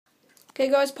Okay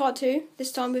guys, part 2,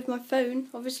 this time with my phone,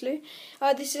 obviously.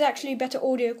 This is actually better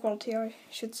audio quality, I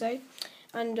should say.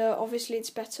 And obviously it's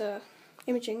better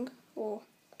imaging, or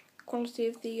quality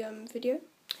of the video.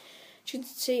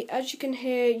 As you can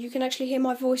hear, you can actually hear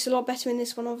my voice a lot better in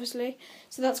this one, obviously.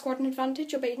 So that's quite an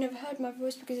advantage. I bet you've never heard my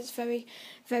voice because it's very,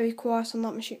 very quiet on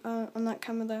that machine, on that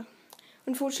camera there.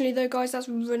 Unfortunately though guys, that's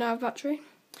run out of battery.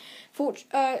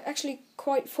 Actually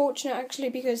quite fortunate actually,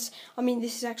 because I mean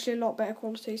this is actually a lot better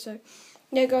quality. So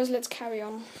yeah guys, let's carry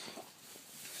on.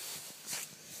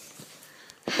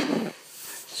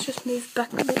 Let's just move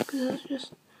back a bit because that's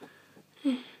just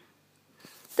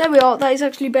there we are. That is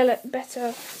actually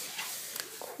better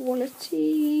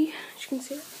quality, as you can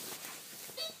see.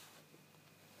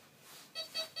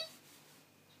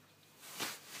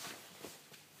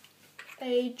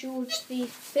 A George V,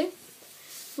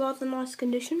 rather nice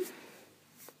condition.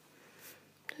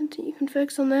 Don't think you can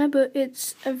focus on there, but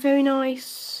it's a very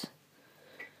nice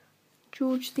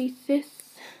George V.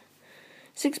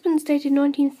 Sixpence dated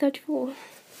 1934.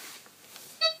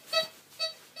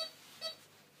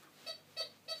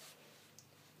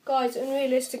 Guys,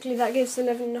 unrealistically that gives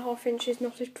 11.5 inches,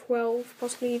 not a 12,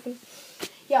 possibly even.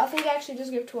 Yeah, I think it actually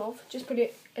does give 12. Just put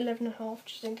it 11.5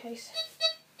 just in case.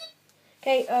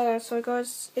 Okay, so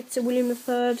guys, it's a William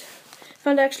III.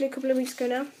 Found it actually a couple of weeks ago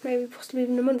now, maybe possibly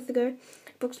even a month ago,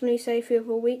 approximately say 3 or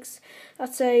 4 weeks.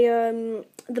 That's the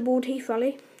Bald Heath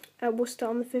Rally at Worcester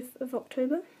on the 5th of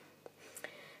October.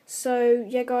 So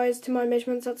yeah guys, to my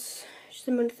measurements that's just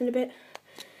a month and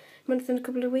a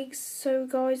couple of weeks. So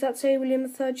guys, that's a William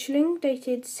III shilling,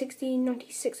 dated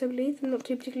 1696 I believe. I'm not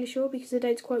too particularly sure because the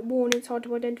date's quite worn, it's hard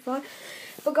to identify.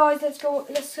 But guys, let's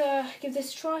give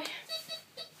this a try.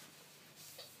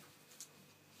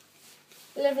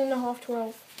 11.5,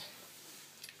 12.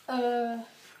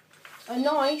 A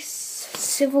nice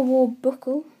Civil War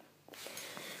buckle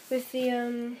with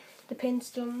the pin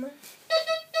still on there.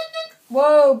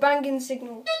 Whoa, banging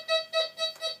signal.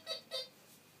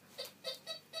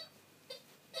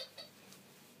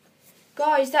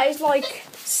 Guys, that is like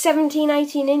 17,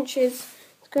 18 inches.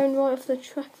 It's going right off the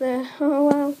track there. Oh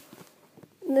wow.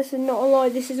 This is not a lie,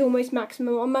 this is almost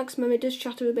maximum. On maximum it does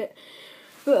chatter a bit.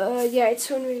 But yeah, it's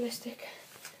unrealistic.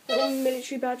 Little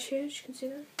military badge here, as you can see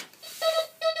that.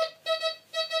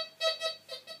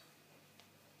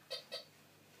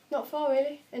 Not far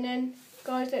really. And then,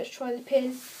 guys, let's try the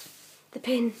pin. The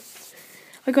pin.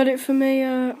 I got it from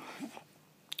a,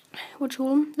 what do you call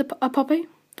them? A poppy.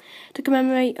 To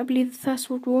commemorate, I believe, the First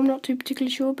World War. I'm not too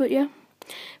particularly sure, but yeah.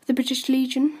 The British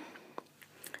Legion.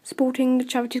 Supporting the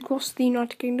charity across the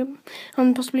United Kingdom.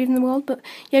 And possibly even the world. But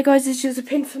yeah, guys, this is just a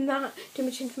pin from that. Too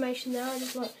much information there. I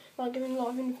just like giving a lot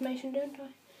of information, don't I?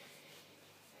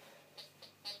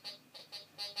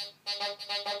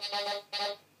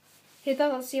 Hear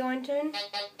that? That's the iron tone.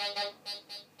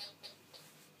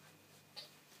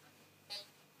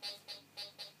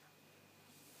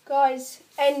 Guys,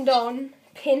 end on,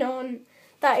 pin on.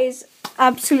 That is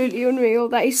absolutely unreal.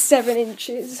 That is 7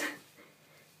 inches.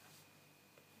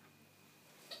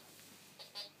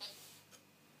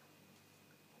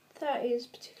 That is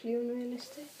particularly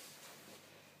unrealistic.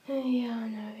 Yeah, I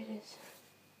know it is.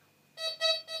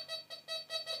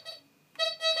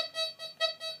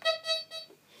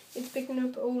 It's picking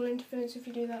up all interference if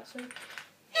you do that, so.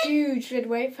 Huge lead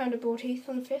weight, found at Bald Heath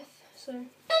on the 5th, so.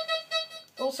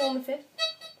 Also on the 5th,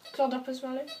 Clodhopper's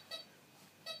value.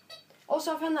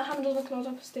 Also I found that handle of the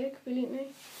Clodhopper stick brilliantly,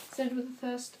 instead with the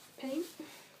first paint.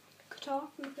 Guitar on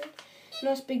the 5th.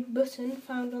 Nice big button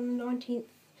found on the 19th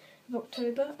of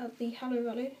October at the Hallow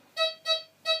Rally.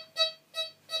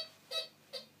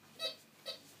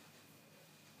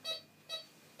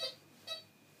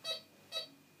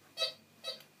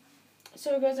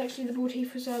 So guys, actually the Bald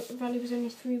Heath Rally was only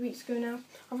 3 weeks ago now.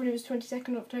 I thought it was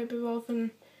 22nd October rather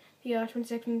than the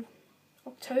 22nd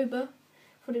October.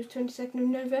 I thought it was 22nd of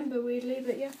November weirdly,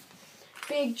 but yeah.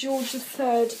 Big George III,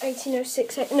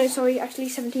 1806, no sorry, actually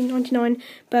 1799,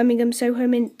 Birmingham Soho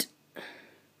Mint.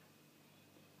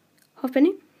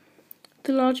 Halfpenny.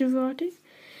 The larger variety.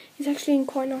 It's actually in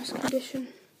quite nice condition.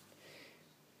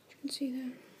 You can see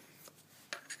there.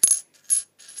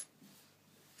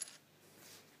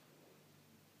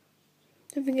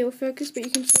 Don't think it will focus, but you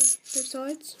can see both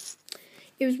sides.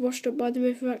 It was washed up by the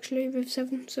river actually, River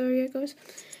Severn, so yeah guys.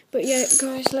 But yeah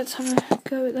guys, let's have a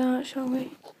go at that, shall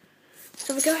we? Let's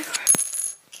have a go.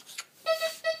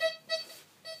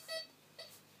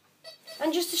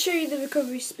 And just to show you the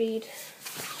recovery speed,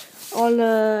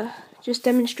 I'll just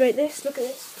demonstrate this. Look at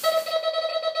this.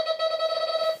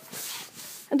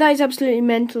 And that is absolutely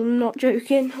mental, I'm not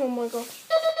joking. Oh my gosh.